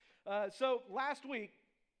So last week,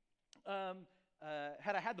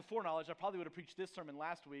 had I had the foreknowledge, I probably would have preached this sermon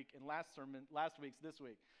last week and last week's this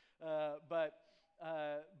week. But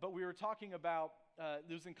we were talking about,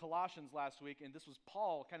 it was in Colossians last week, and this was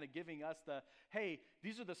Paul kind of giving us hey,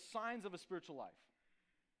 these are the signs of a spiritual life,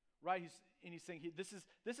 right? He's saying this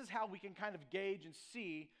is how we can kind of gauge and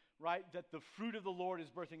see, right, that the fruit of the Lord is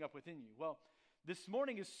birthing up within you. Well, this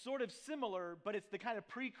morning is sort of similar, but it's the kind of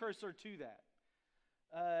precursor to that.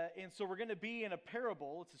 And so we're going to be in a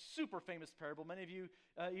parable. It's a super famous parable. Many of you,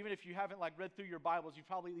 even if you haven't read through your Bibles, you've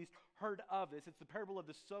probably at least heard of this. It's the parable of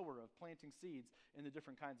the sower, of planting seeds in the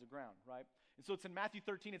different kinds of ground, right? And so it's in Matthew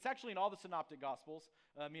 13. It's actually in all the synoptic Gospels,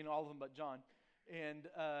 all of them but John. And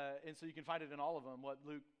so you can find it in all of them,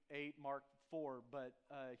 Luke 8, Mark 4, but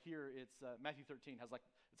here it's Matthew 13 has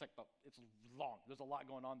it's long. There's a lot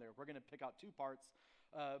going on there. We're going to pick out two parts,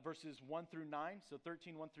 verses 1 through 9, so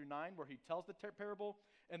 13, 1 through 9, where he tells the parable,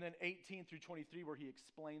 and then 18 through 23, where he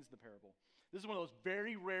explains the parable. This is one of those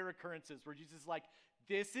very rare occurrences where Jesus is like,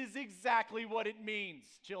 this is exactly what it means,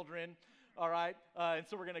 children, all right? And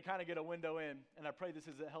so we're going to kind of get a window in, and I pray this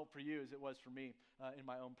is a help for you as it was for me in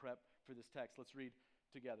my own prep for this text. Let's read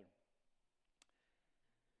together.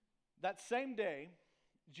 That same day,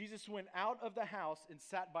 Jesus went out of the house and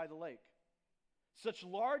sat by the lake. Such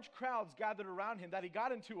large crowds gathered around him that he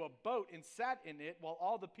got into a boat and sat in it while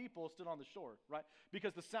all the people stood on the shore, right?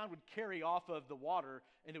 Because the sound would carry off of the water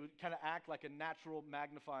and it would kind of act like a natural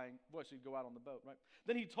magnifying voice. So you'd go out on the boat, right?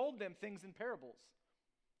 Then he told them things in parables,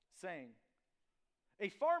 saying, a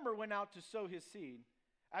farmer went out to sow his seed.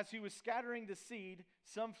 As he was scattering the seed,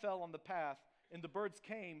 some fell on the path, and the birds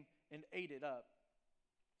came and ate it up.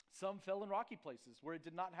 Some fell in rocky places where it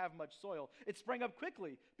did not have much soil. It sprang up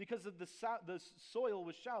quickly because of the soil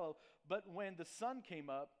was shallow, but when the sun came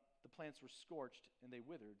up, the plants were scorched and they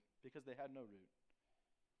withered because they had no root.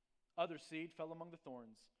 Other seed fell among the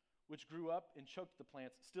thorns, which grew up and choked the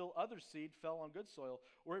plants. Still other seed fell on good soil,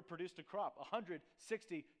 where it produced a crop, 100,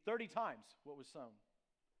 60, 30 times what was sown.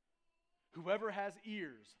 Whoever has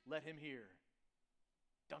ears, let him hear.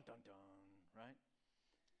 Dun, dun, dun, right?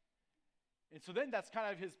 And so then that's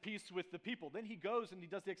kind of his piece with the people. Then he goes and he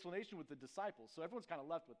does the explanation with the disciples. So everyone's kind of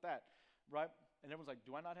left with that, right? And everyone's like,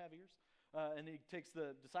 do I not have ears? And he takes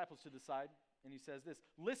the disciples to the side and he says this,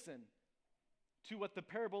 listen to what the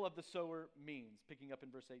parable of the sower means, picking up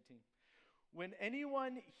in verse 18. When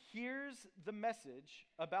anyone hears the message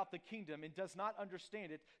about the kingdom and does not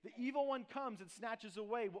understand it, the evil one comes and snatches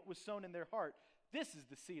away what was sown in their heart. This is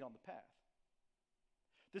the seed on the path.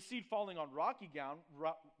 The seed falling on rocky ground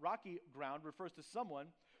refers to someone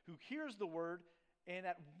who hears the word and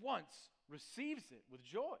at once receives it with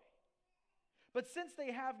joy. But since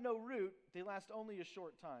they have no root, they last only a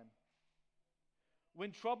short time.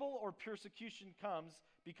 When trouble or persecution comes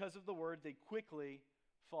because of the word, they quickly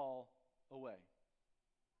fall away.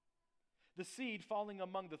 The seed falling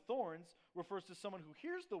among the thorns refers to someone who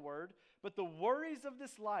hears the word, but the worries of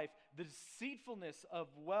this life, the deceitfulness of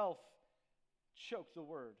wealth, choke the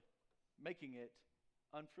word, making it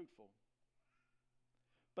unfruitful.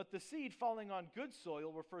 But the seed falling on good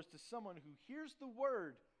soil refers to someone who hears the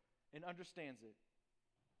word and understands it.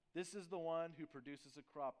 This is the one who produces a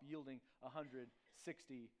crop yielding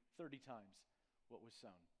 160, 30 times what was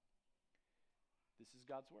sown. This is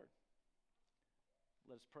God's word.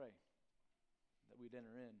 Let us pray that we'd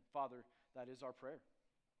enter in. Father, that is our prayer.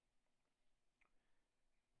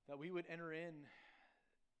 That we would enter in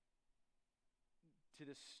to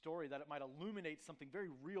this story, that it might illuminate something very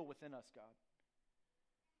real within us, God.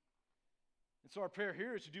 And so our prayer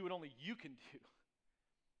here is to do what only you can do.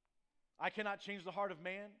 I cannot change the heart of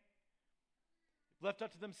man. If left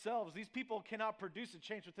up to themselves, these people cannot produce a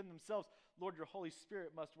change within themselves. Lord, your Holy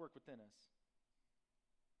Spirit must work within us.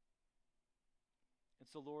 And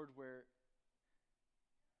so, Lord, where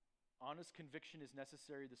honest conviction is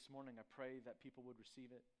necessary this morning, I pray that people would receive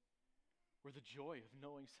it. Where the joy of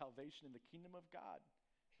knowing salvation in the kingdom of God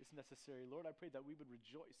is necessary, Lord, I pray that we would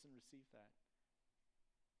rejoice and receive that.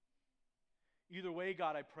 Either way,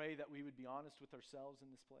 God, I pray that we would be honest with ourselves in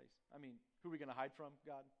this place. I mean, who are we going to hide from,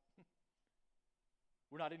 God?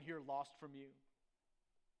 We're not in here lost from you.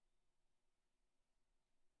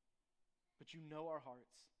 But you know our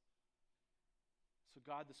hearts. So,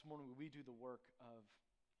 God, this morning, will we do the work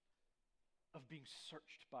of being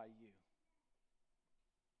searched by you?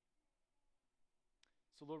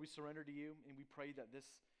 So, Lord, we surrender to you, and we pray that this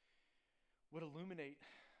would illuminate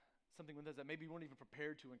something with us that maybe we weren't even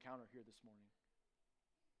prepared to encounter here this morning.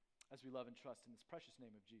 As we love and trust in this precious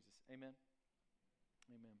name of Jesus. Amen.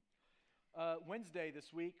 Amen. Wednesday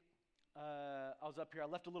this week, I was up here. I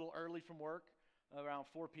left a little early from work. around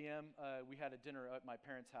 4 p.m., we had a dinner at my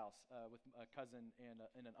parents' house with a cousin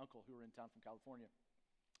and an uncle who were in town from California.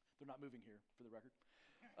 They're not moving here, for the record.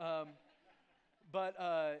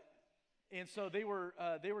 And so they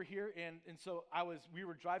were here, and so we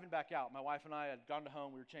were driving back out. My wife and I had gone to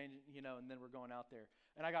home. We were changing, and then we're going out there.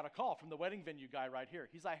 And I got a call from the wedding venue guy right here.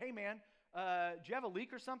 He's like, "Hey, man, do you have a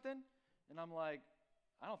leak or something?" And I'm like,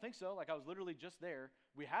 "I don't think so. Like, I was literally just there.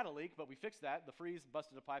 We had a leak, but we fixed that. The freeze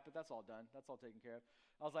busted a pipe, but that's all done. That's all taken care of."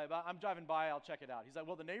 I was like, "I'm driving by. I'll check it out." He's like,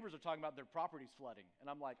 "Well, the neighbors are talking about their property's flooding." And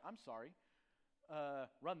I'm like, "I'm sorry.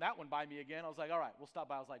 Run that one by me again." I was like, "All right, we'll stop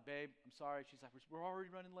by." I was like, "Babe, I'm sorry." She's like, "We're already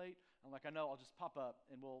running late." I'm like, "I know. I'll just pop up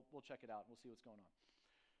and we'll check it out. We'll see what's going on."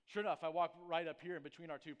 Sure enough, I walk right up here in between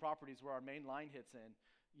our two properties where our main line hits in,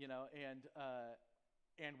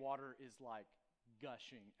 and water is like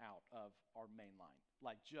gushing out of our main line,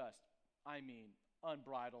 like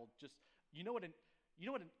unbridled. Just you know what an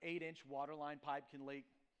 8-inch water line pipe can leak.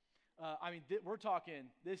 We're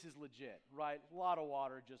talking. This is legit, right? A lot of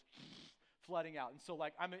water just flooding out. And so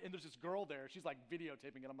and there's this girl there. She's like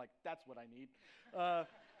videotaping it. I'm like, "That's what I need."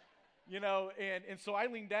 And so I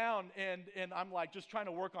lean down and I'm like just trying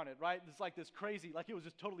to work on it, right? It's like this crazy, like it was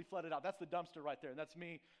just totally flooded out. That's the dumpster right there. And that's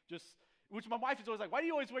me which my wife is always like, "Why do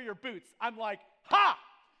you always wear your boots?" I'm like,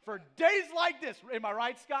 for days like this. Am I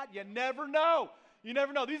right, Scott? You never know. You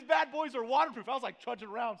never know. These bad boys are waterproof. I was like trudging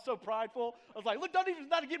around so prideful. I was like, "Look, not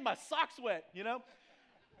getting my socks wet,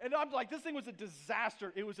 And I'm like, this thing was a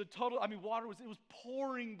disaster. It was a total, water it was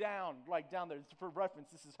pouring down, like down there. For reference,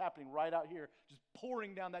 this is happening right out here, just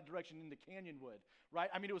pouring down that direction into Canyonwood, right?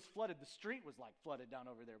 It was flooded. The street was like flooded down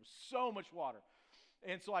over there. It was so much water.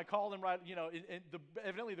 And so I called him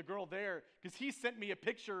evidently the girl there, because he sent me a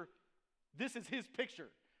picture. This is his picture,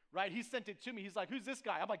 right? He sent it to me. He's like, "Who's this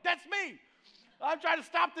guy?" I'm like, "That's me. I'm trying to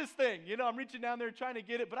stop this thing." I'm reaching down there trying to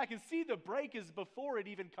get it, but I can see the break is before it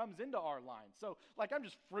even comes into our line. So, I'm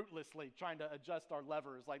just fruitlessly trying to adjust our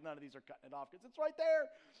levers. Like, none of these are cutting it off because it's right there,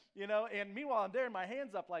 And meanwhile, I'm there, and my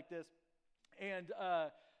hand's up like this, and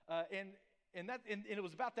it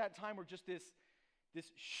was about that time where just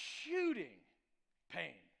this shooting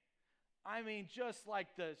pain. Just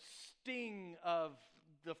like the sting of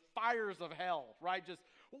the fires of hell, right? Just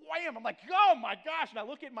wham! I'm like, "Oh my gosh!" And I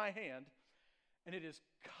look at my hand. And it is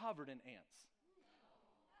covered in ants.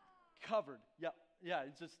 Covered. Yep. Yeah,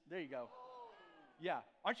 it's just, there you go. Yeah.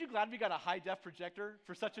 Aren't you glad we got a high-def projector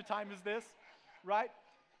for such a time as this? Right?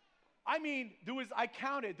 I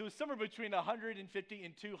counted, there was somewhere between 150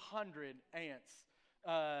 and 200 ants.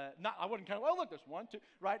 I wouldn't count, "Well, look, there's 1, 2,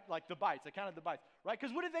 right? Like the bites. I counted the bites, right?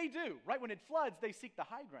 Because what do? Right? When it floods, they seek the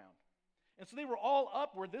high ground. And so they were all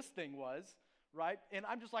up where this thing was. Right? And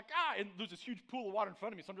I'm just like, and there's this huge pool of water in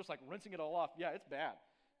front of me, so I'm just like rinsing it all off. Yeah, it's bad.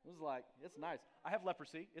 It was like, it's nice. I have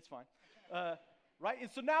leprosy. It's fine. Right? And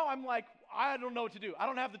so now I'm like, I don't know what to do. I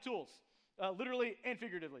don't have the tools, literally and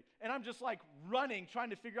figuratively. And I'm just like running,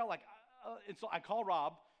 trying to figure out and so I call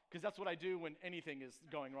Rob, because that's what I do when anything is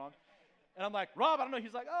going wrong. And I'm like, "Rob, I don't know."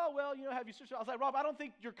 He's like, "Oh, well, have you searched?" I was like, "Rob, I don't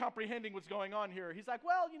think you're comprehending what's going on here." He's like,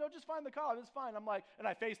 "Well, just find the cause. It's fine." I'm like, and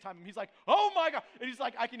I FaceTime him. He's like, "Oh my God." And he's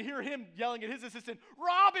like, I can hear him yelling at his assistant,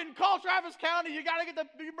 "Robin, call Travis County. You got to get the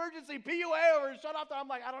emergency PUA over and shut off." I'm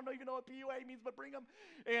like, "I don't even know what PUA means, but bring them."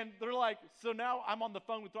 And they're like, so now I'm on the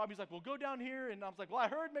phone with Rob. He's like, "Well, go down here." And I was like, "Well, I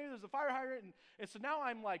heard maybe there's a fire hydrant." And so now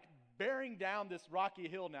I'm like bearing down this rocky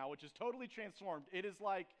hill now, which is totally transformed.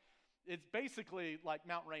 It's basically like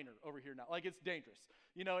Mount Rainier over here now. Like, it's dangerous,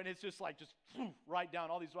 and it's just like, right down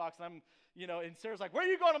all these rocks. And and Sarah's like, "Where are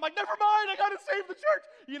you going?" I'm like, "Never mind, I got to save the church."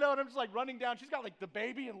 And I'm just like running down. She's got like the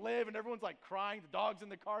baby and Liv, and everyone's like crying. The dog's in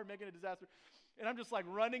the car making a disaster. And I'm just like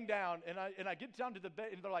running down, and I get down to the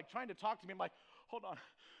bed, and they're like trying to talk to me. I'm like, "Hold on."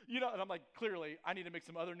 And I'm like, clearly, I need to make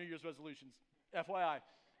some other New Year's resolutions. FYI.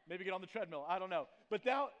 Maybe get on the treadmill. I don't know. But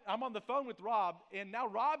now I'm on the phone with Rob, and now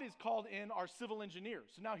Rob is called in our civil engineer.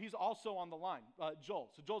 So now he's also on the line, Joel.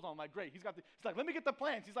 So Joel's on. I'm like, great. He's like, "Let me get the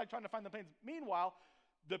plans." He's like trying to find the plans. Meanwhile,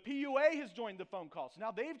 the PUA has joined the phone call. So now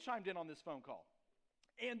they've chimed in on this phone call.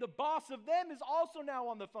 And the boss of them is also now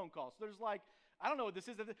on the phone call. So there's like, I don't know what this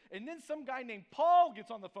is. And then some guy named Paul gets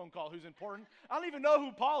on the phone call who's important. I don't even know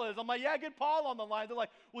who Paul is. I'm like, "Yeah, get Paul on the line." They're like,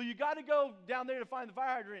 "Well, you got to go down there to find the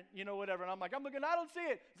fire hydrant, whatever." And I'm like, "I'm looking, I don't see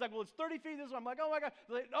it." It's like, "Well, it's 30 feet this way." I'm like, "Oh my God."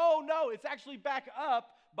 They're like, "Oh no, it's actually back up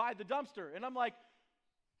by the dumpster." And I'm like,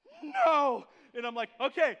 "No." And I'm like,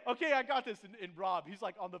 okay, I got this. And Rob, he's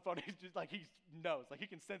like on the phone. He's just like, he knows. Like, he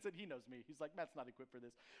can sense it. He knows me. He's like, "Matt's not equipped for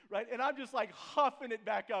this." Right? And I'm just like huffing it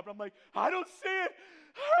back up. I'm like, "I don't see it.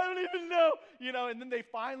 I don't even know." And then they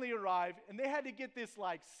finally arrive. And they had to get this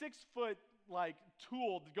like 6-foot like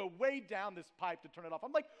tool to go way down this pipe to turn it off.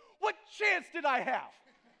 I'm like, what chance did I have?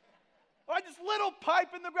 Right, this little pipe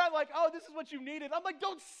in the ground, like, oh, this is what you needed. I'm like,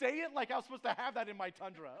 don't say it like I was supposed to have that in my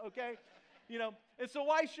Tundra, okay? You know, and so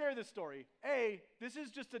why share this story? A, this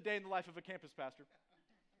is just a day in the life of a campus pastor.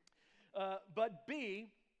 But B,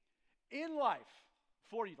 in life,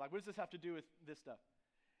 for you, like, what does this have to do with this stuff?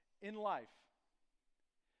 In life,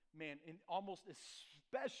 man, in almost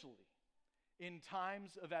especially in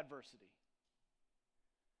times of adversity,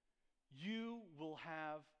 you will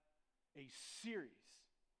have a series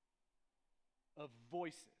of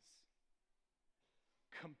voices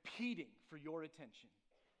competing for your attention,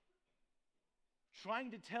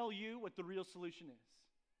 trying to tell you what the real solution is,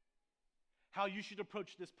 how you should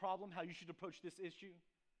approach this problem, how you should approach this issue.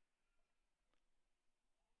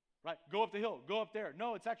 Right? Go up the hill, go up there.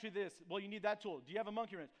 No, it's actually this. Well, you need that tool. Do you have a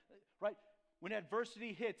monkey wrench? Right? When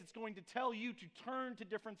adversity hits, it's going to tell you to turn to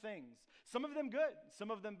different things. Some of them good,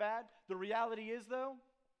 some of them bad. The reality is, though,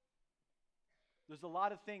 there's a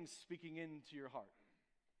lot of things speaking into your heart.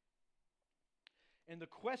 And the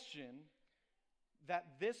question that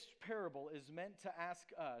this parable is meant to ask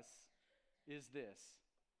us is this: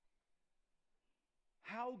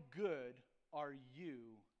 how good are you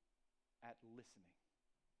at listening?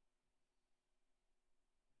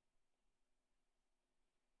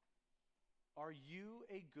 Are you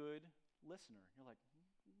a good listener? You're like,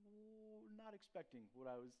 not expecting what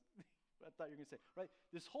I thought you were going to say, right?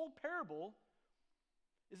 This whole parable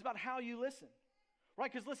is about how you listen,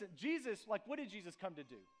 right? Because listen, Jesus, like, what did Jesus come to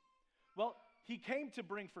do? Well, he came to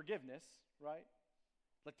bring forgiveness, right?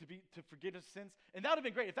 Like to forgive his sins. And that would have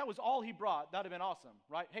been great. If that was all he brought, that would have been awesome,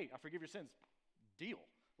 right? Hey, I forgive your sins. Deal.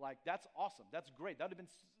 Like, that's awesome. That's great. That would have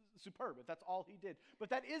been superb if that's all he did. But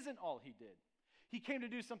that isn't all he did. He came to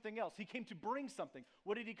do something else. He came to bring something.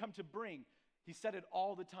 What did he come to bring? He said it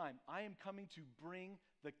all the time. I am coming to bring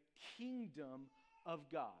the kingdom of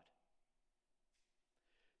God.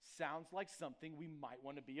 Sounds like something we might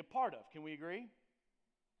want to be a part of. Can we agree?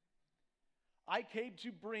 I came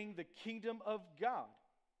to bring the kingdom of God.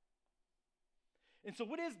 And so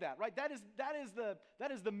what is that, right? That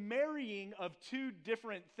is the marrying of two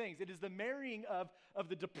different things. It is the marrying of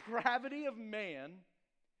the depravity of man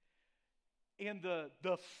and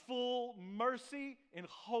the full mercy and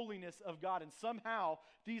holiness of God. And somehow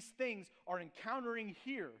these things are encountering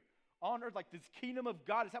here on earth, like this kingdom of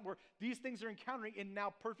God is happening, where these things are encountering, and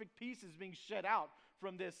now perfect peace is being shed out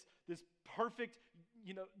from this perfect,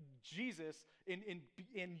 Jesus in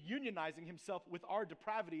unionizing himself with our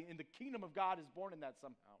depravity, and the kingdom of God is born in that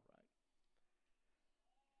somehow, right?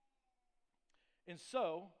 And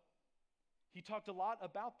so he talked a lot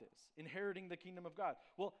about this, inheriting the kingdom of God.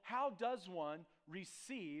 Well, how does one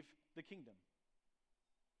receive the kingdom?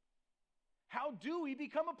 How do we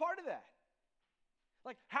become a part of that?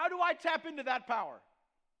 Like, how do I tap into that power?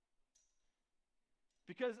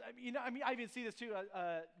 Because, I even see this too.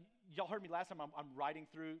 Y'all heard me last time. I'm writing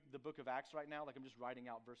through the book of Acts right now. Like, I'm just writing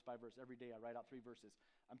out verse by verse. Every day I write out 3 verses.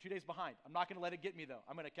 I'm 2 days behind. I'm not going to let it get me, though.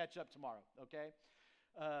 I'm going to catch up tomorrow, okay?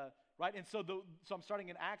 Right? And so I'm starting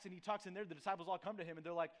in Acts, and he talks in there. The disciples all come to him, and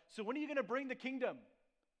they're like, so when are you going to bring the kingdom?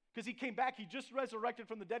 Because he came back. He just resurrected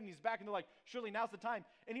from the dead, and he's back. And they're like, surely now's the time.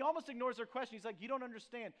 And he almost ignores their question. He's like, you don't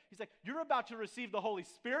understand. He's like, you're about to receive the Holy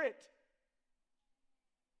Spirit.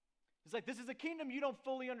 He's like, this is a kingdom you don't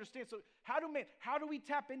fully understand. So how do we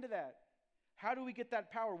tap into that? How do we get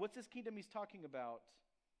that power? What's this kingdom he's talking about?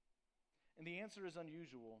 And the answer is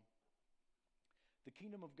unusual. The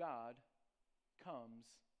kingdom of God comes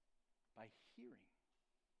by hearing.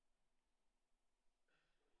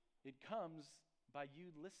 It comes by you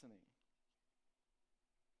listening.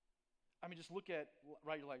 I mean, just look at,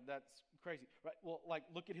 right, you're like, that's crazy. Right? Well, like,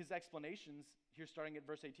 look at his explanations here starting at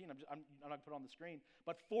verse 18. I'm not going to put it on the screen.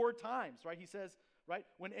 But 4 times, right, he says, right,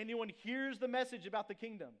 when anyone hears the message about the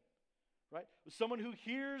kingdom, right, someone who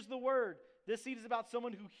hears the word. This seed is about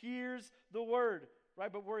someone who hears the word,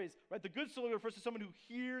 right, but worries. Right, the good soil refers to someone who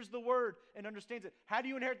hears the word and understands it. How do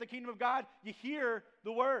you inherit the kingdom of God? You hear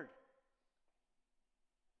the word.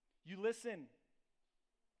 You listen.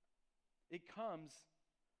 It comes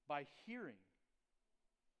by hearing.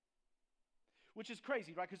 Which is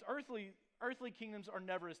crazy, right? Because earthly kingdoms are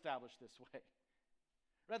never established this way.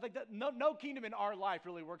 Right? Like no kingdom in our life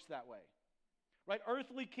really works that way. Right?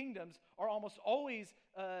 Earthly kingdoms are almost always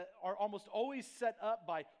set up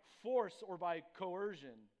by force or by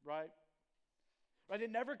coercion, right? Right? It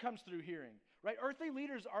never comes through hearing. Right? Earthly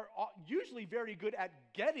leaders are usually very good at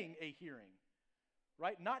getting a hearing,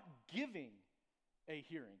 right? Not giving a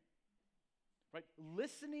hearing. Right?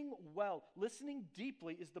 Listening well, listening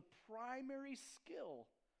deeply is the primary skill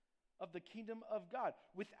of the kingdom of God.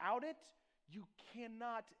 Without it, you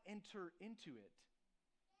cannot enter into it.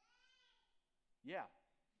 Yeah.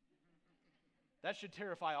 That should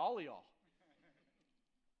terrify all of y'all.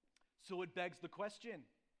 So it begs the question,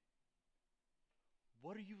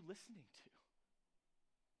 what are you listening to?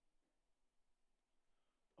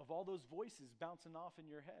 Of all those voices bouncing off in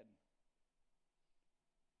your head,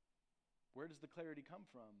 where does the clarity come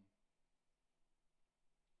from?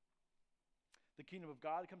 The kingdom of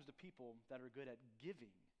God comes to people that are good at giving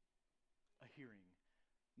a hearing,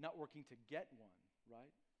 not working to get one, right?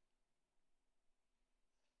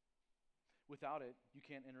 Without it, you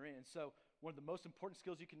can't enter in. And so one of the most important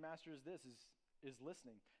skills you can master is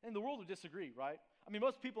listening. And the world would disagree, right? I mean,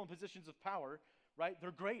 most people in positions of power, right,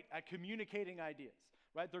 they're great at communicating ideas,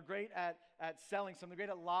 right? They're great at selling something. They're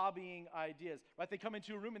great at lobbying ideas, right? They come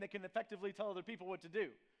into a room and they can effectively tell other people what to do,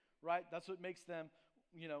 right? That's what makes them,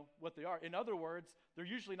 what they are. In other words, they're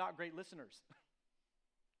usually not great listeners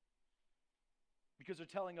because they're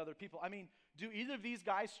telling other people. I mean, do either of these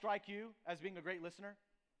guys strike you as being a great listener?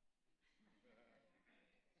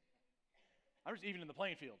 I'm just even in the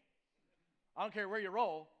playing field. I don't care where you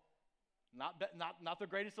roll. Not the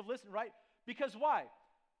greatest of listeners, right? Because why?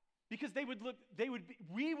 Because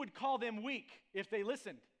we would call them weak if they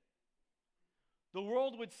listened. The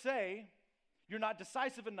world would say, you're not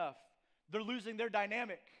decisive enough. They're losing their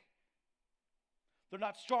dynamic. They're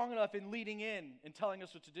not strong enough in leading in and telling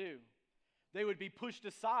us what to do. They would be pushed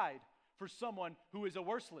aside for someone who is a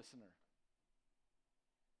worse listener.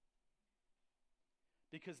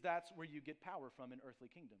 Because that's where you get power from in earthly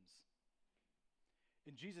kingdoms.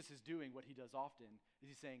 And Jesus is doing what he does often, is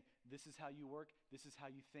he's saying, this is how you work, this is how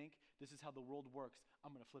you think, this is how the world works.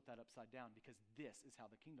 I'm going to flip that upside down because this is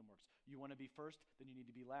how the kingdom works. You want to be first, then you need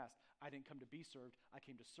to be last. I didn't come to be served, I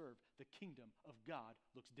came to serve. The kingdom of God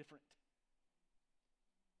looks different.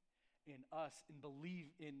 And us, in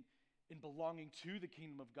belonging to the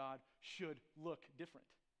kingdom of God, should look different.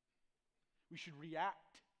 We should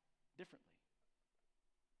react differently.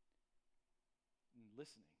 And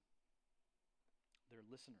listening. They're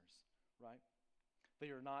listeners, right?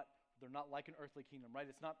 They're not like an earthly kingdom, right?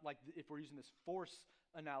 It's not like if we're using this force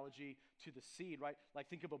analogy to the seed, right? Like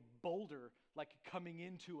think of a boulder like coming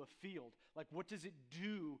into a field. Like what does it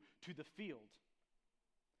do to the field?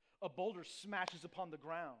 A boulder smashes upon the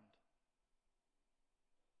ground,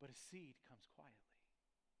 but a seed comes quietly.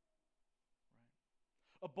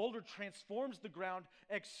 A boulder transforms the ground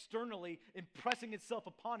externally, impressing itself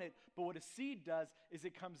upon it. But what a seed does is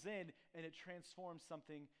it comes in and it transforms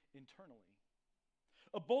something internally.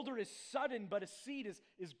 A boulder is sudden, but a seed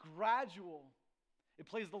is gradual. It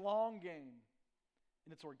plays the long game,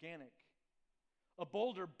 and it's organic. A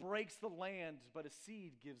boulder breaks the land, but a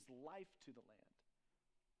seed gives life to the land.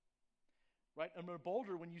 Right? And a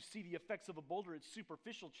boulder, when you see the effects of a boulder, it's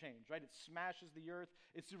superficial change, right? It smashes the earth.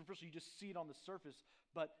 It's superficial. You just see it on the surface.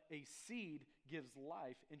 But a seed gives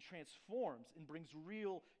life and transforms and brings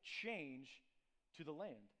real change to the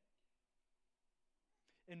land.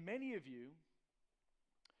 And many of you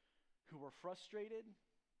who are frustrated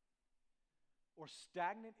or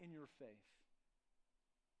stagnant in your faith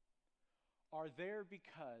are there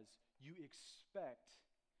because you expect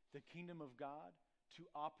the kingdom of God to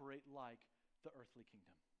operate like the earthly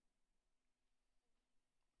kingdom.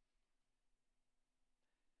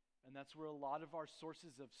 And that's where a lot of our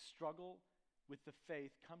sources of struggle with the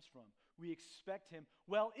faith comes from. We expect him,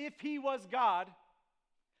 well, if he was God,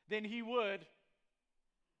 then he would,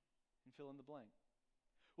 and fill in the blank.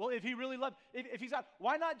 Well, if he really loved, if he's God,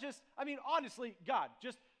 why not just, honestly, God,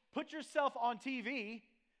 just put yourself on TV,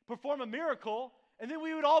 perform a miracle, and then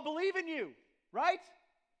we would all believe in you, right?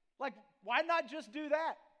 Like, why not just do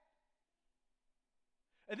that?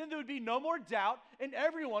 And then there would be no more doubt, and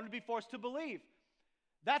everyone would be forced to believe.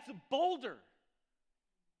 That's a boulder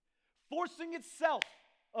forcing itself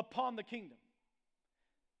upon the kingdom.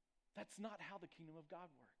 That's not how the kingdom of God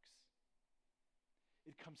works.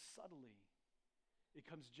 It comes subtly. It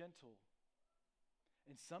comes gentle.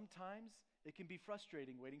 And sometimes it can be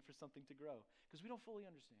frustrating waiting for something to grow because we don't fully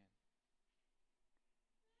understand.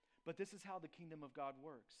 But this is how the kingdom of God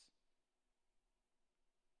works.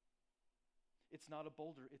 It's not a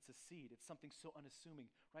boulder, it's a seed. It's something so unassuming,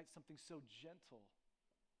 right? Something so gentle.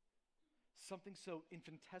 Something so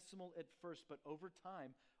infinitesimal at first, but over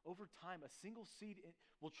time, a single seed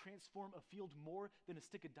will transform a field more than a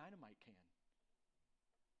stick of dynamite can.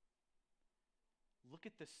 Look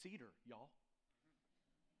at the cedar, y'all.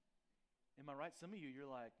 Am I right? Some of you, you're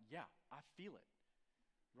like, yeah, I feel it,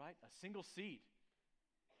 right? A single seed.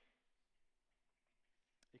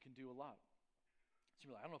 It can do a lot. So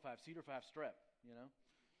you're like, I don't know if I have cedar, if I have strep,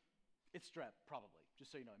 It's strep, probably,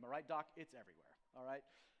 just so you know. Am I right, Doc? It's everywhere, all right?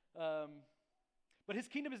 But his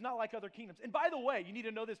kingdom is not like other kingdoms. And by the way, you need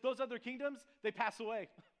to know this. Those other kingdoms, they pass away.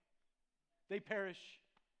 They perish.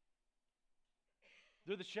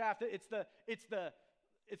 They're the shaft. It's the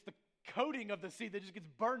coating of the seed that just gets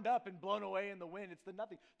burned up and blown away in the wind. It's the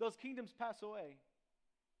nothing. Those kingdoms pass away.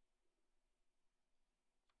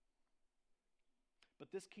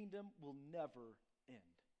 But this kingdom will never end.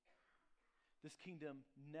 This kingdom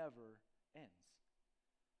never ends.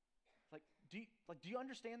 Do you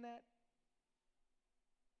understand that?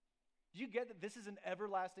 Do you get that this is an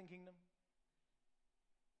everlasting kingdom?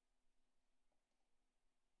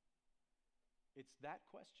 It's that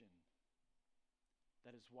question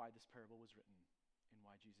that is why this parable was written and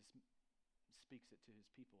why Jesus speaks it to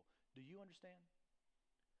his people. Do you understand?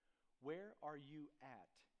 Where are you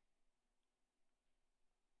at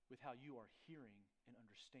with how you are hearing and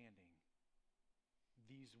understanding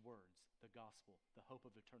these words, the gospel, the hope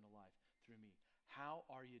of eternal life through me? How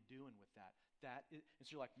are you doing with that? And so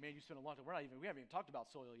you're like, man, you spent a long time. We haven't even talked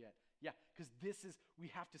about soil yet. Yeah, because we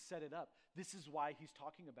have to set it up. This is why he's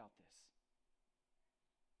talking about this.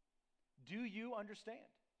 Do you understand?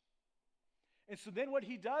 And so then what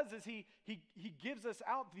he does is he gives us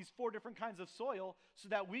out these 4 different kinds of soil so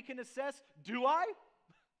that we can assess, do I?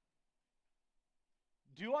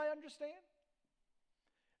 Do I understand?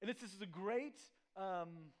 And this is a great, what's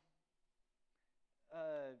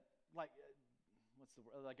the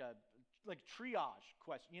word? Like triage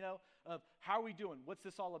question, of how are we doing? What's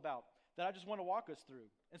this all about? That I just want to walk us through.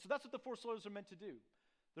 And so that's what the 4 soils are meant to do.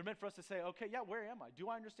 They're meant for us to say, okay, yeah, where am I? Do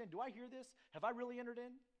I understand? Do I hear this? Have I really entered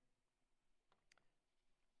in?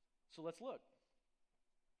 So let's look.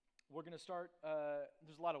 We're going to start,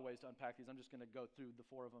 there's a lot of ways to unpack these. I'm just going to go through the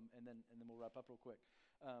 4 of them, and then we'll wrap up real quick.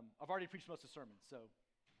 I've already preached most of the sermon, so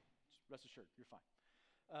just rest assured, you're fine.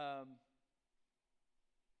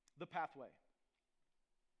 The pathway.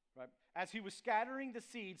 Right? As he was scattering the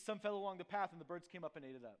seeds, some fell along the path, and the birds came up and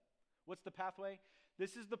ate it up. What's the pathway?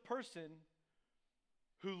 This is the person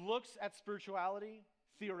who looks at spirituality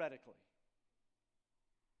theoretically.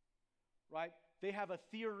 Right? They have a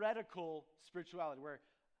theoretical spirituality where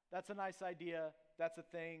that's a nice idea, that's a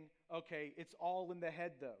thing, okay, it's all in the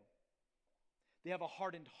head though. They have a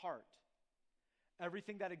hardened heart.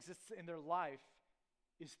 Everything that exists in their life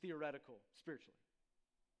is theoretical spiritually.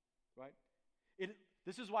 Right?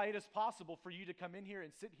 This is why it is possible for you to come in here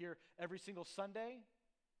and sit here every single Sunday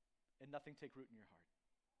and nothing take root in your heart.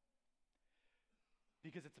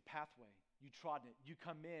 Because it's a pathway. You trod it. You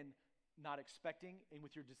come in not expecting and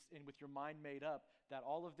with your mind made up that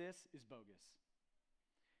all of this is bogus.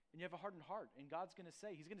 And you have a hardened heart. And God's going to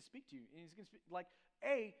say, he's going to speak to you. And he's going to speak,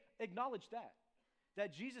 acknowledge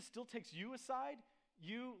that Jesus still takes you aside.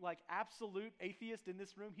 You, absolute atheist in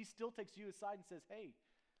this room, he still takes you aside and says, hey,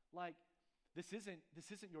 this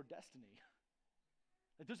isn't your destiny.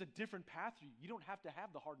 There's a different path for you. You don't have to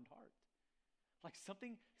have the hardened heart.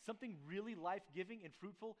 Something really life-giving and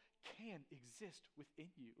fruitful can exist within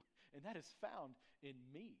you, and that is found in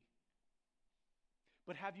me.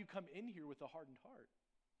 But have you come in here with a hardened heart?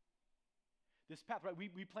 This path, right?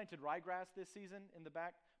 We planted ryegrass this season in the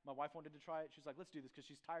back. My wife wanted to try it. She's like, let's do this, because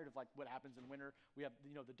she's tired of what happens in winter. We have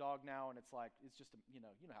the dog now, and it's just you know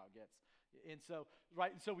how it gets. And so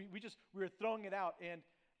we were throwing it out, and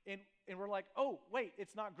we're like, oh wait,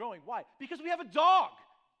 it's not growing. Why? Because we have a dog.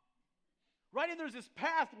 Right? And there's this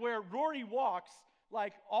path where Rory walks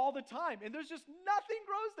all the time, and there's just nothing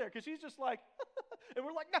grows there because she's just and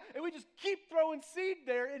we're like, no, and we just keep throwing seed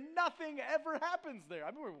there, and nothing ever happens there.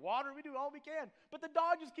 I mean, we water, we do all we can, but the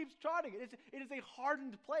dog just keeps trotting. It is a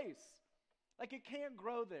hardened place. It can't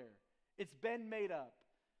grow there. It's been made up.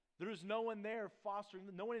 There is no one there fostering.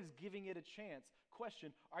 No one is giving it a chance.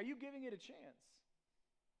 Question: are you giving it a chance?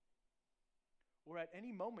 Or at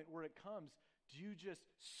any moment where it comes, do you just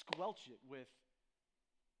squelch it with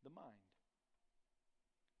the mind?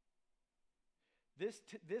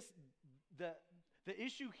 The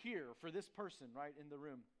issue here for this person, right, in the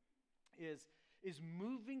room is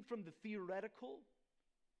moving from the theoretical,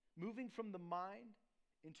 moving from the mind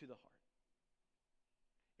into the heart,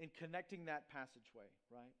 and connecting that passageway,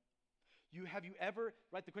 right? Have you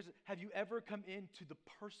ever come into the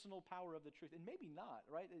personal power of the truth? And maybe not,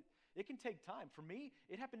 right? It can take time. For me,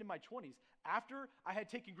 it happened in my 20s, after I had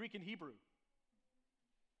taken Greek and Hebrew.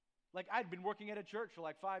 I'd been working at a church for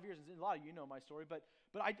 5 years, and a lot of you know my story, but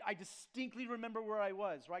I distinctly remember where I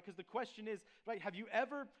was, right? Because the question is, right, has there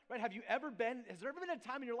ever been a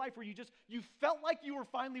time in your life where you felt like you were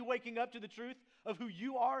finally waking up to the truth of who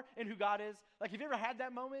you are and who God is? Have you ever had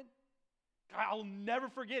that moment? I'll never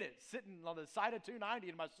forget it, sitting on the side of 290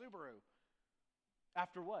 in my Subaru.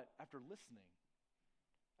 After what? After listening.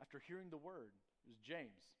 After hearing the word. It was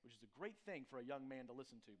James, which is a great thing for a young man to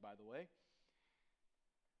listen to, by the way.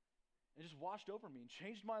 It just washed over me and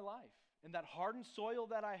changed my life. And that hardened soil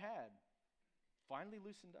that I had finally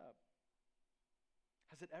loosened up.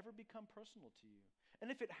 Has it ever become personal to you?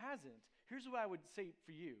 And if it hasn't, here's what I would say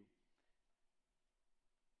for you.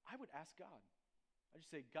 I would ask God. I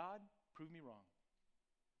just say, God, prove me wrong.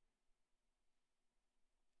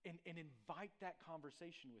 And invite that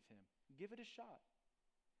conversation with him. Give it a shot.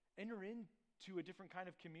 Enter into a different kind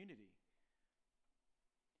of community.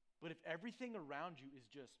 But if everything around you is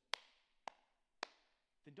just,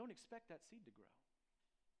 then don't expect that seed to grow.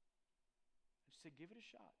 Just say, give it a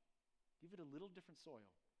shot. Give it a little different soil.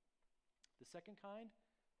 The second kind,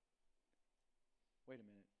 wait a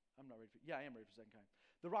minute. I'm not ready for, I am ready for the second kind.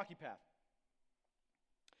 The rocky path.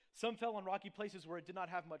 Some fell on rocky places where it did not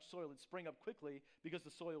have much soil. It sprang up quickly because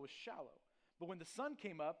the soil was shallow. But when the sun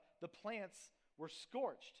came up, the plants were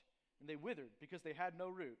scorched and they withered because they had no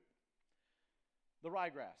root. The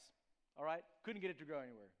ryegrass, all right? Couldn't get it to grow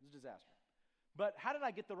anywhere. It was a disaster. But how did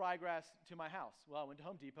I get the ryegrass to my house? Well, I went to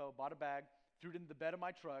Home Depot, bought a bag, threw it in the bed of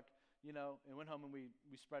my truck, and went home and we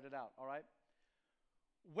spread it out, all right?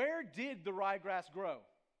 Where did the ryegrass grow?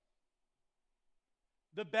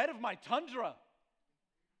 The bed of my Tundra.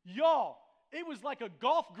 Y'all, it was like a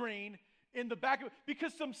golf green in the back of it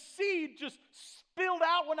because some seed just spilled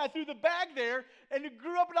out when I threw the bag there, and it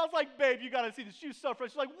grew up, and I was like, babe, you got to see this. She was so fresh.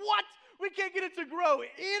 She's like, what? We can't get it to grow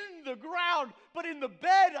in the ground, but in the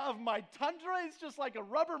bed of my Tundra, it's just like a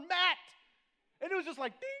rubber mat. And it was just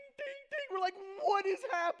like, ding, ding, ding. We're like, what is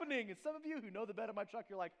happening? And some of you who know the bed of my truck,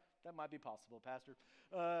 you're like, that might be possible, Pastor.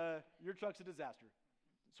 Your truck's a disaster.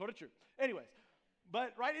 Sort of true. Anyways,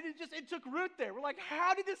 but, right, it took root there. We're like,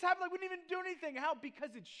 how did this happen? Like, we didn't even do anything. How?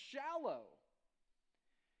 Because it's shallow.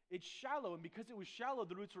 It's shallow, and because it was shallow,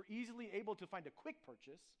 the roots were easily able to find a quick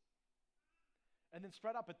purchase and then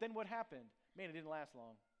spread out. But then what happened? Man, it didn't last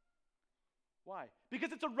long. Why?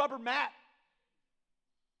 Because it's a rubber mat.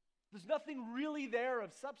 There's nothing really there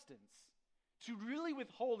of substance to really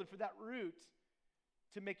withhold and for that root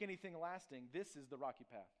to make anything lasting. This is the rocky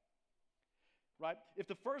path, right? If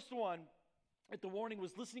the first one, if the warning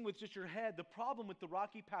was listening with just your head, the problem with the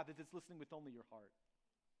rocky path is it's listening with only your heart.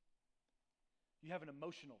 You have an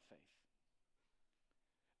emotional faith.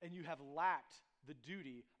 And you have lacked the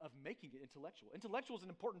duty of making it intellectual. Intellectual is an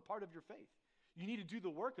important part of your faith. You need to do the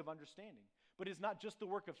work of understanding. But it's not just the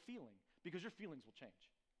work of feeling, because your feelings will change.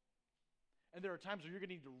 And there are times where you're going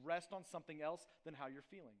to need to rest on something else than how you're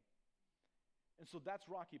feeling. And so that's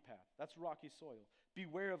rocky path. That's rocky soil.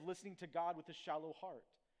 Beware of listening to God with a shallow heart.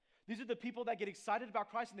 These are the people that get excited about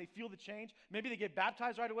Christ and they feel the change. Maybe they get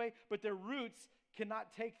baptized right away, but their roots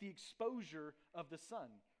cannot take the exposure of the sun,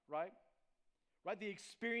 right? Right? They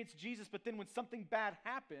experience Jesus, but then when something bad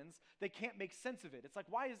happens, they can't make sense of it. It's like,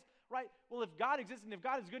 why is, right? Well, if God exists and if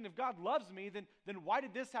God is good and if God loves me, then why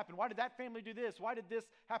did this happen? Why did that family do this? Why did this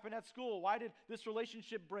happen at school? Why did this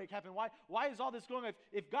relationship break happen? Why is all this going on?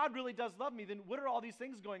 If God really does love me, then what are all these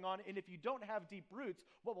things going on? And if you don't have deep roots,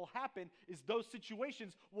 what will happen is those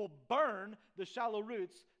situations will burn the shallow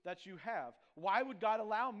roots that you have. Why would God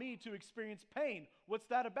allow me to experience pain? What's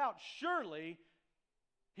that about? Surely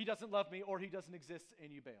He doesn't love me or He doesn't exist,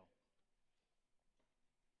 and you bail.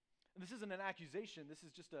 And this isn't an accusation. This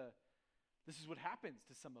is what happens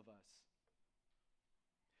to some of us.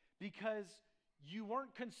 Because you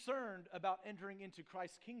weren't concerned about entering into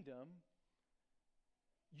Christ's kingdom.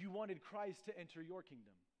 You wanted Christ to enter your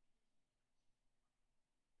kingdom.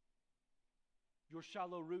 Your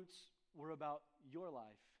shallow roots were about your life.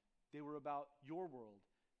 They were about your world.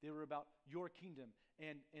 They were about your kingdom.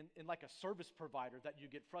 And like a service provider that you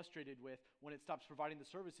get frustrated with, when it stops providing the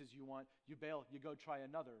services you want, you bail, you go try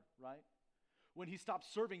another, right? When He stops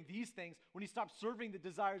serving these things, when He stops serving the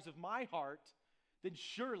desires of my heart, then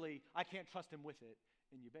surely I can't trust Him with it,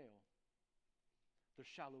 and you bail. They're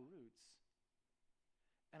shallow roots.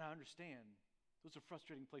 And I understand those are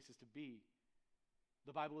frustrating places to be.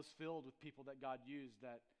 The Bible is filled with people that God used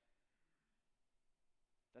that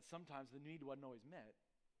sometimes the need wasn't always met.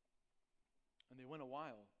 And they went a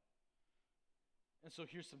while. And so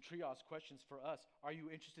here's some triage questions for us. Are you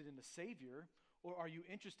interested in the Savior, or are you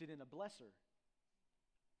interested in a blesser?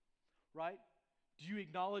 Right? Do you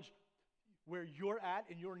acknowledge where you're at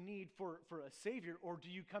in your need for a Savior, or do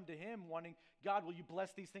you come to Him wanting, God, will you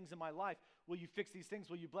bless these things in my life? Will you fix these things?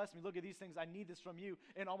 Will you bless me? Look at these things. I need this from you.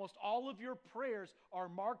 And almost all of your prayers are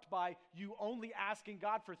marked by you only asking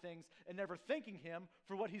God for things and never thanking Him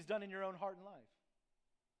for what He's done in your own heart and life.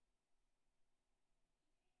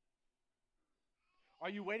 Are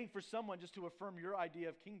you waiting for someone just to affirm your idea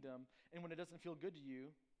of kingdom, and when it doesn't feel good to you,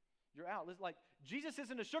 you're out? Like, Jesus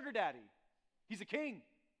isn't a sugar daddy. He's a king.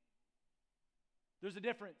 There's a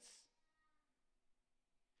difference.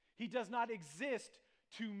 He does not exist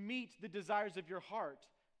to meet the desires of your heart,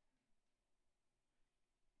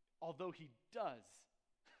 although he does.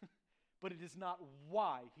 But it is not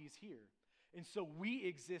why he's here. And so we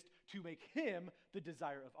exist to make him the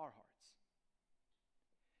desire of our hearts.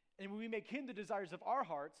 And when we make him the desires of our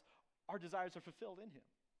hearts, our desires are fulfilled in him.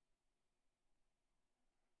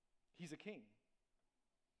 He's a king.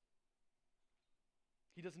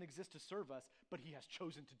 He doesn't exist to serve us, but he has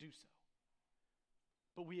chosen to do so.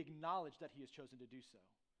 But we acknowledge that he has chosen to do so.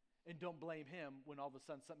 And don't blame him when all of a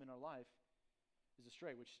sudden something in our life is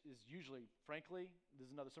astray, which is usually, frankly, this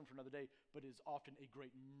is another sermon for another day, but is often a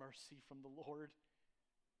great mercy from the Lord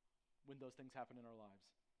when those things happen in our lives.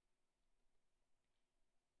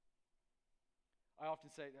 I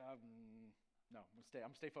often say, no, I'm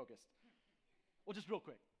gonna stay focused. Well, just real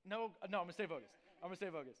quick. No, I'm gonna stay focused.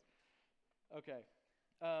 Okay.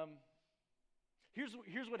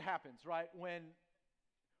 Here's what happens, right? When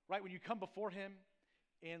you come before him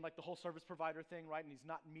and like the whole service provider thing, right? And he's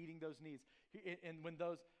not meeting those needs. And when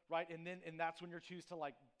those, right? And that's when you choose to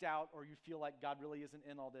like doubt, or you feel like God really isn't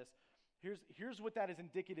in all this. Here's what that is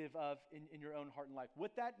indicative of in your own heart and life.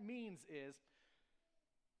 What that means is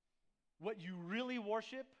what you really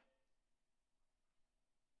worship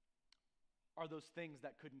are those things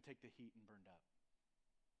that couldn't take the heat and burned up.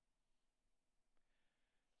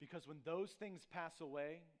 Because when those things pass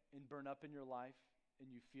away and burn up in your life,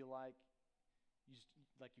 and you feel like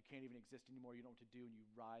you can't even exist anymore, you don't know what to do, and you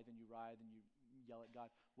writhe and you yell at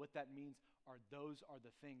God, what that means are those are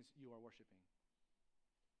the things you are worshiping.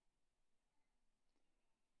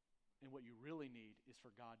 And what you really need is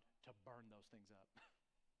for God to burn those things up,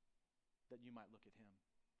 that you might look at him.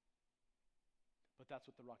 But that's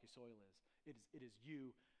what the rocky soil is. It is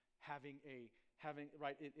you having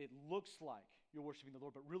right, it looks like you're worshiping the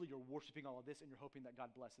Lord, but really you're worshiping all of this, and you're hoping that God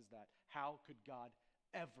blesses that. How could God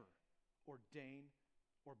ever ordain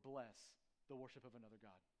or bless the worship of another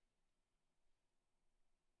God?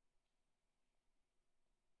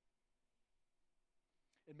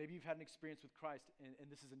 And maybe you've had an experience with Christ, and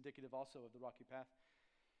this is indicative also of the rocky path.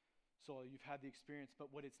 So you've had the experience, but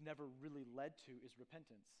what it's never really led to is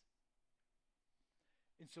repentance.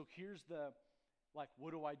 And so here's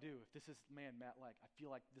what do I do? If this is, Matt, I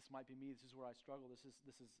feel like this might be me. This is where I struggle. This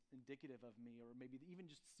is indicative of me, or maybe even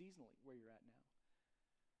just seasonally where you're at now.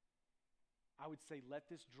 I would say let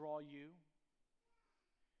this draw you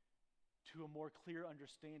to a more clear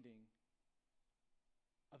understanding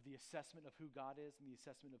of the assessment of who God is and the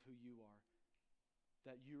assessment of who you are.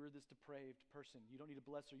 That you are this depraved person. You don't need a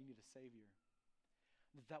blesser, you need a savior.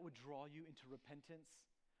 That would draw you into repentance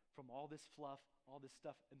from all this fluff, all this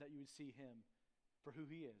stuff, and that you would see him for who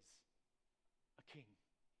he is, a king.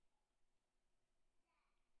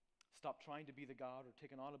 Stop trying to be the God or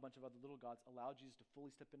taking on a bunch of other little gods. Allow Jesus to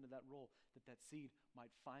fully step into that role, that seed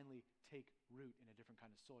might finally take root in a different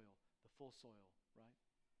kind of soil, the full soil, right?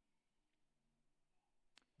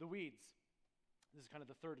 The weeds. This is kind of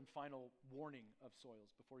the third and final warning of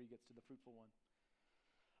soils before he gets to the fruitful one.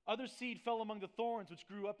 Other seed fell among the thorns, which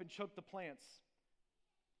grew up and choked the plants.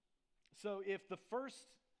 So if the first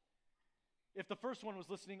one was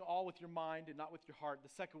listening all with your mind and not with your heart, the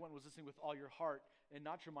second one was listening with all your heart and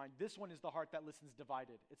not your mind. This one is the heart that listens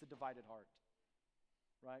divided. It's a divided heart,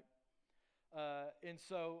 right? And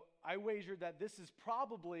so I wager that this is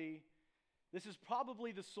probably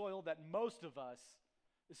the soil that most of us,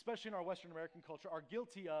 especially in our Western American culture, are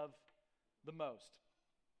guilty of the most.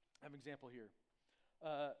 I have an example here.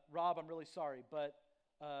 Rob, I'm really sorry, but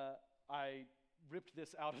I ripped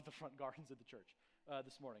this out of the front gardens of the church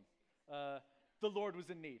this morning. The Lord was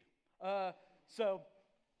in need. So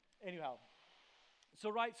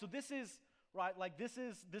this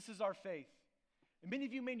is our faith. And many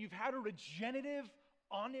of you, you've had a regenerative,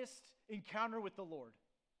 honest encounter with the Lord.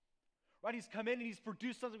 Right? He's come in and he's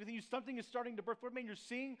produced something within you. Something is starting to birth forth. You're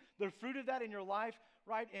seeing the fruit of that in your life,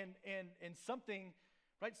 right? And something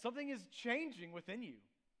is changing within you.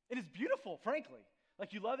 It is beautiful, frankly.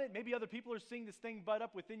 Like, you love it. Maybe other people are seeing this thing bud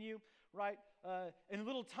up within you, right? And a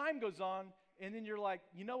little time goes on, and then you're like,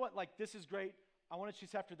 you know what? Like, this is great. I want to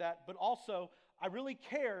chase after that. But also, I really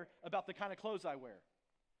care about the kind of clothes I wear.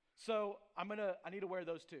 So I need to wear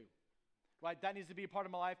those too. Right? That needs to be a part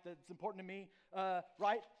of my life that's important to me.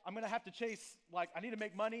 Right? I'm going to have to chase, I need to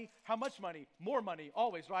make money. How much money? More money,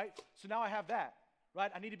 always, right? So now I have that.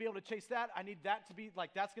 right? I need to be able to chase that. I need that to be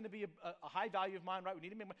like, that's going to be a high value of mine, right? We need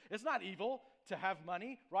to make money. It's not evil to have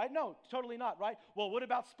money, right? No, totally not, right? Well, what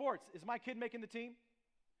about sports? Is my kid making the team?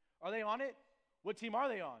 Are they on it? What team are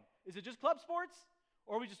they on? Is it just club sports?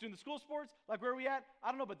 Or are we just doing the school sports? Like, where are we at? I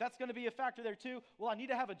don't know, but that's going to be a factor there too. Well, I need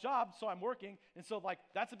to have a job, so I'm working. And so, like,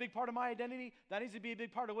 that's a big part of my identity. That needs to be a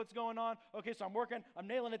big part of what's going on. Okay, so I'm working. I'm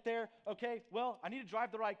nailing it there. Okay, well, I need to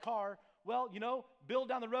drive the right car. Well, Bill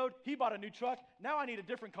down the road, he bought a new truck. Now I need a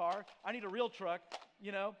different car. I need a real truck,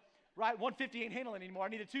 right? 150 ain't handling anymore. I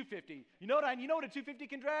need a 250. You know what a 250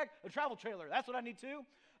 can drag? A travel trailer. That's what I need too.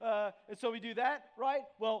 And so we do that, right?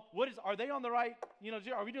 Well, are they on the right,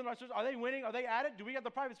 are we doing the right stuff? Are they winning? Are they at it? Do we have the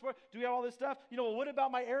private sport? Do we have all this stuff? Well, what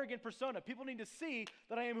about my arrogant persona? People need to see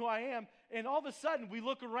that I am who I am. And all of a sudden, we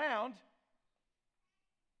look around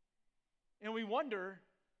and we wonder,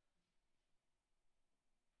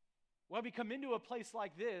 well, we come into a place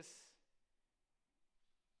like this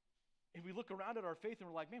and we look around at our faith and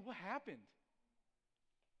we're like, man, what happened?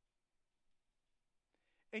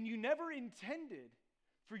 And you never intended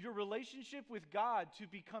for your relationship with God to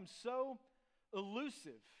become so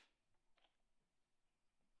elusive.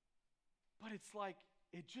 But it's like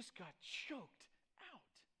it just got choked out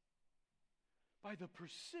by the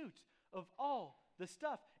pursuit of all the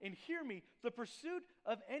stuff. And hear me, the pursuit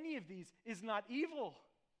of any of these is not evil.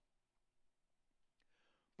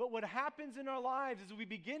 But what happens in our lives is we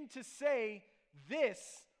begin to say this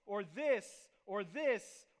or this or this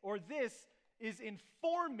or this is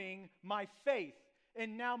informing my faith.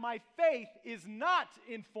 And now my faith is not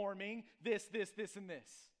informing this, and this.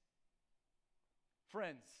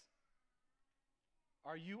 Friends,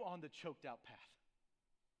 are you on the choked out path?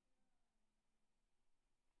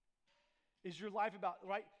 Is your life about,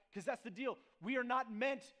 right? Because that's the deal. We are not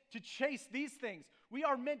meant to chase these things. We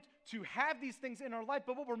are meant to have these things in our life,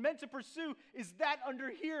 but what we're meant to pursue is that under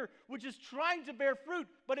here, which is trying to bear fruit,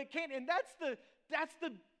 but it can't. And that's the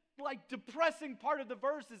like depressing part of the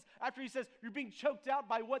verses after he says you're being choked out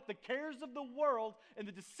by what? The cares of the world and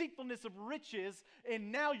the deceitfulness of riches,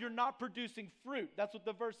 and now you're not producing fruit. That's what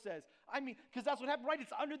the verse says. I mean, because that's what happened, right?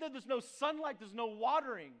 It's under there. There's no sunlight. There's no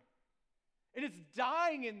watering. And it's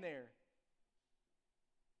dying in there.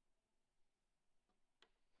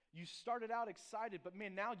 You started out excited, but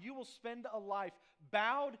man, now you will spend a life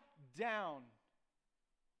bowed down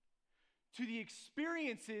to the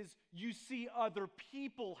experiences you see other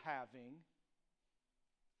people having,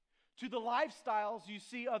 to the lifestyles you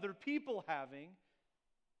see other people having.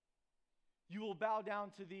 You will bow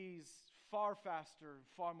down to these far faster,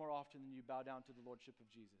 far more often than you bow down to the Lordship of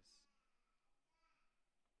Jesus.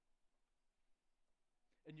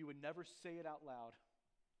 And you would never say it out loud.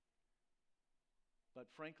 But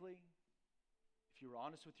frankly, if you were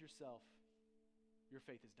honest with yourself, your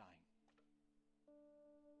faith is dying.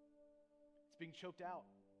 It's being choked out.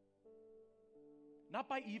 Not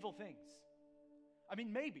by evil things. I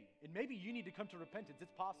mean, maybe. And maybe you need to come to repentance.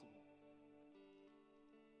 It's possible.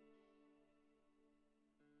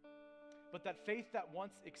 But that faith that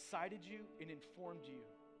once excited you and informed you,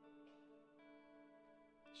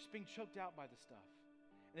 just being choked out by the stuff.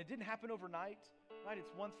 And it didn't happen overnight, right?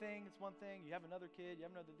 It's one thing. You have another kid, you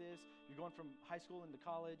have another this. You're going from high school into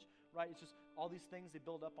college, right? It's just all these things, they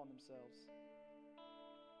build up on themselves.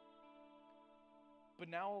 But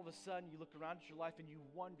now all of a sudden you look around at your life and you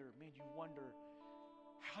wonder,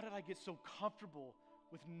 how did I get so comfortable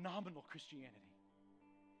with nominal Christianity?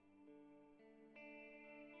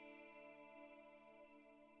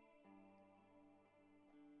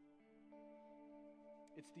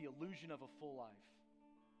 It's the illusion of a full life.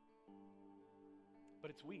 But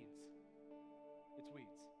it's weeds. It's weeds.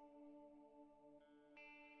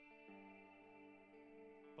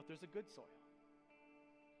 But there's a good soil.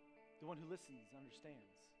 The one who listens,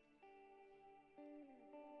 understands.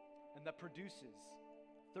 And that produces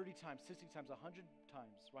 30 times, 60 times, 100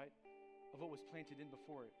 times, right, of what was planted in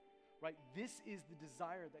before it. Right? This is the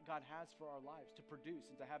desire that God has for our lives, to produce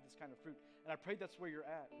and to have this kind of fruit. And I pray that's where you're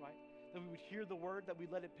at, right? That we would hear the word, that we'd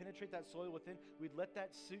let it penetrate that soil within. We'd let that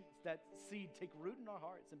seed take root in our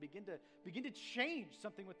hearts and begin to change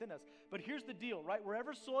something within us. But here's the deal, right?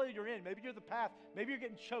 Wherever soil you're in, maybe you're the path, maybe you're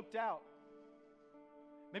getting choked out.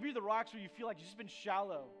 Maybe you're the rocks where you feel like you've just been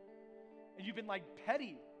shallow and you've been like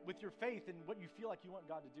petty with your faith and what you feel like you want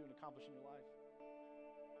God to do and accomplish in your life.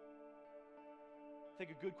 I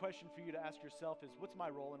think a good question for you to ask yourself is, what's my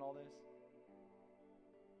role in all this?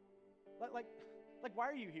 Like, why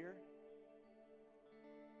are you here?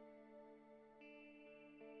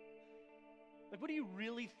 Like, what do you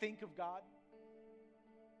really think of God?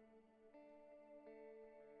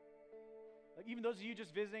 Like even those of you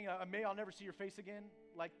just visiting, may I'll never see your face again.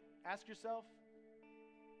 Like ask yourself,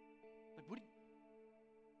 like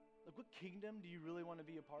what kingdom do you really want to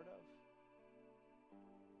be a part of?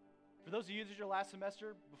 For those of you, this is your last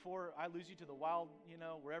semester before I lose you to the wild,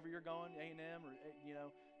 wherever you're going, A&M or,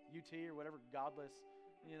 UT or whatever godless,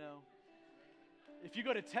 If you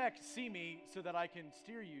go to tech, see me so that I can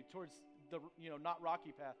steer you towards the, not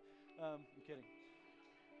rocky path. I'm kidding.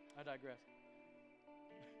 I digress.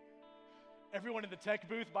 Everyone in the tech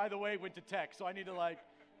booth, by the way, went to tech, so I need to,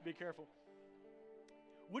 be careful.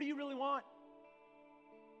 What do you really want?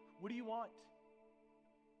 What do you want?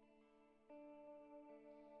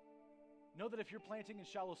 Know that if you're planting in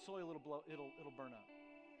shallow soil, it'll burn up.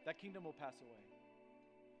 That kingdom will pass away.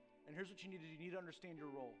 And here's what you need to do. You need to understand your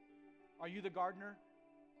role. Are you the gardener?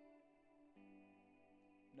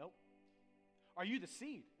 Nope. Are you the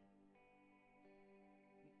seed?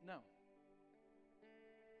 No.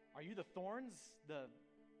 Are you the thorns, the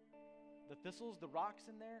thistles, the rocks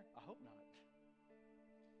in there? I hope not.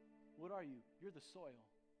 What are you? You're the soil.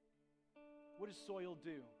 What does soil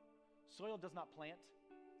do? Soil does not plant.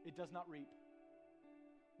 It does not reap.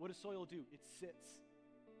 What does soil do? It sits.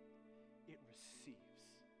 It receives.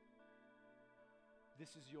 This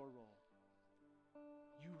is your role.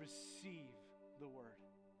 You receive the word.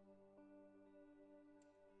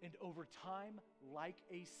 And over time, like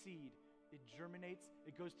a seed, it germinates,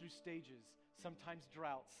 it goes through stages, sometimes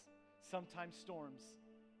droughts, sometimes storms,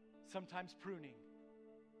 sometimes pruning.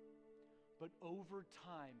 But over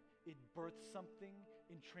time, it births something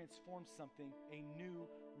and transforms something, a new,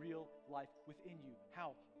 real life within you.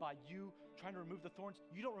 How? By you trying to remove the thorns.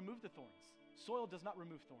 You don't remove the thorns. Soil does not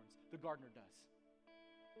remove thorns. The gardener does.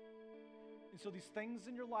 And so these things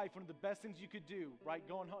in your life, one of the best things you could do, right,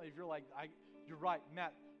 going home, if you're like, you're right,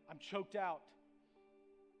 Matt, I'm choked out,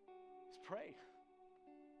 is pray.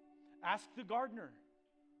 Ask the gardener,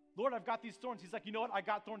 Lord, I've got these thorns. He's like, you know what? I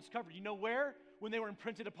got thorns covered. You know where? When they were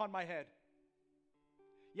imprinted upon my head.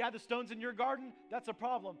 Yeah, the stones in your garden, that's a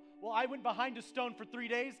problem. Well, I went behind a stone for 3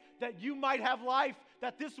 days that you might have life,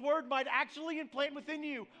 that this word might actually implant within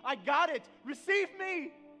you. I got it. Receive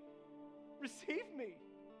me. Receive me.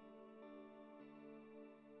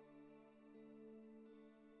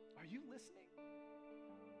 Are you listening?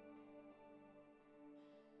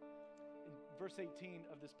 In verse 18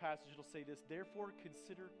 of this passage, it'll say this, therefore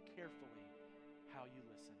consider carefully how you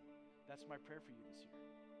listen. That's my prayer for you this year.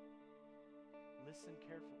 Listen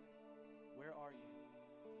carefully. Where are you?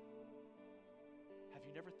 Have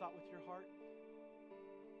you never thought with your heart?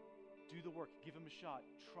 Do the work. Give him a shot.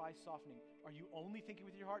 Try softening. Are you only thinking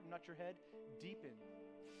with your heart and not your head? Deepen.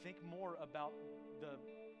 Think more about the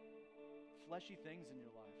fleshy things in your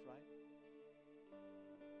life, right?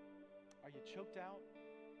 Are you choked out?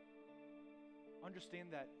 Understand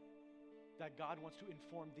that God wants to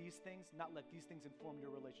inform these things, not let these things inform your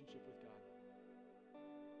relationship with God.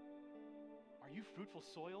 Are you fruitful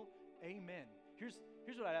soil? Amen. Here's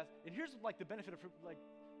what I'd ask, and here's the benefit of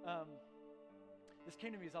this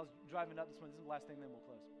came to me as I was driving up this morning. This is the last thing, then we'll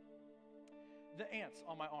close. The ants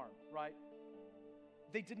on my arm, right?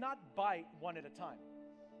 They did not bite one at a time,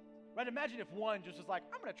 right? Imagine if one just was like,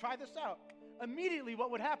 I'm going to try this out. Immediately, what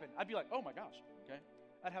would happen? I'd be like, oh my gosh, okay?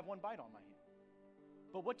 I'd have one bite on my hand.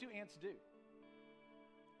 But what do ants do?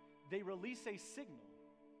 They release a signal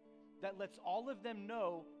that lets all of them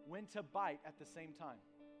know when to bite at the same time.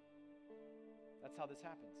 That's how this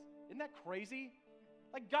happens. Isn't that crazy?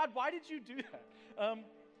 Like, God, why did you do that?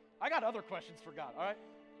 I got other questions for God, all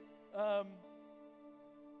right?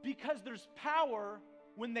 Because there's power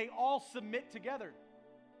when they all submit together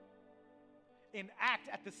and act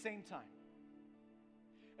at the same time.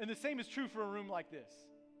 And the same is true for a room like this.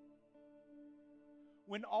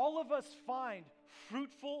 When all of us find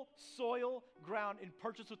fruitful soil, ground, and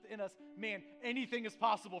purchase within us, man, anything is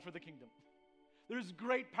possible for the kingdom. There's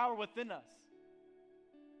great power within us.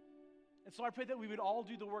 And so I pray that we would all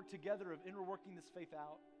do the work together of inner working this faith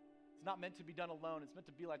out. It's not meant to be done alone. It's meant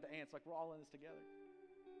to be like the ants, like we're all in this together.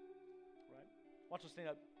 Right? Watch us stand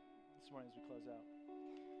up this morning as we close out.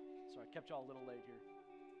 Sorry, I kept y'all a little late here.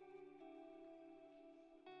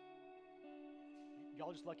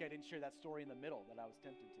 Y'all just lucky I didn't share that story in the middle that I was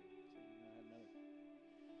tempted to.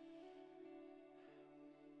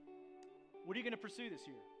 What are you going to pursue this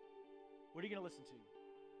year? What are you going to listen to?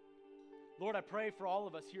 Lord, I pray for all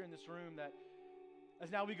of us here in this room that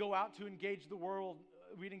as now we go out to engage the world,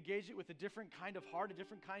 we'd engage it with a different kind of heart, a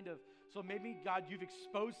different kind of, so maybe, God, you've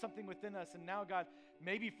exposed something within us. And now, God,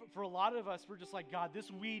 maybe for a lot of us, we're just like, God, this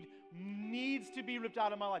weed needs to be ripped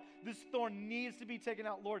out of my life. This thorn needs to be taken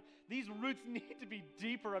out. Lord, these roots need to be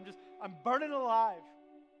deeper. I'm burning alive.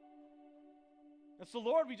 And so,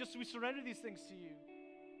 Lord, we surrender these things to you.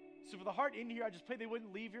 So for the heart in here, I just pray they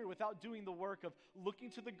wouldn't leave here without doing the work of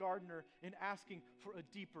looking to the gardener and asking for a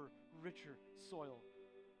deeper, richer soil.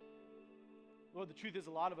 Lord, the truth is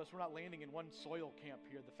a lot of us, we're not landing in one soil camp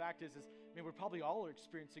here. The fact is we're probably all are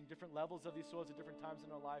experiencing different levels of these soils at different times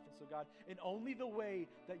in our life. And so, God, in only the way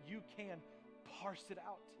that you can, parse it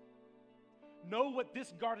out. Know what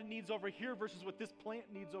this garden needs over here versus what this plant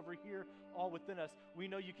needs over here, all within us. We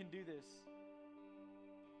know you can do this.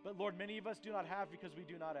 But Lord, many of us do not have because we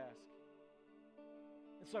do not ask.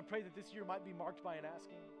 And so I pray that this year might be marked by an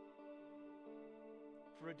asking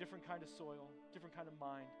for a different kind of soil, different kind of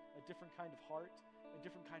mind, a different kind of heart, a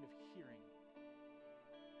different kind of hearing.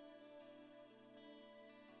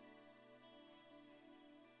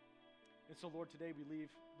 And so, Lord, today we leave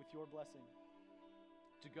with your blessing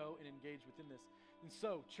to go and engage within this. And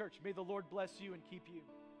so, church, may the Lord bless you and keep you.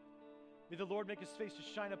 May the Lord make his face to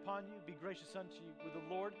shine upon you, be gracious unto you. May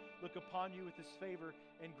the Lord look upon you with his favor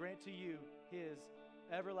and grant to you his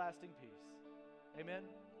everlasting peace. Amen.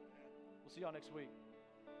 We'll see y'all next week.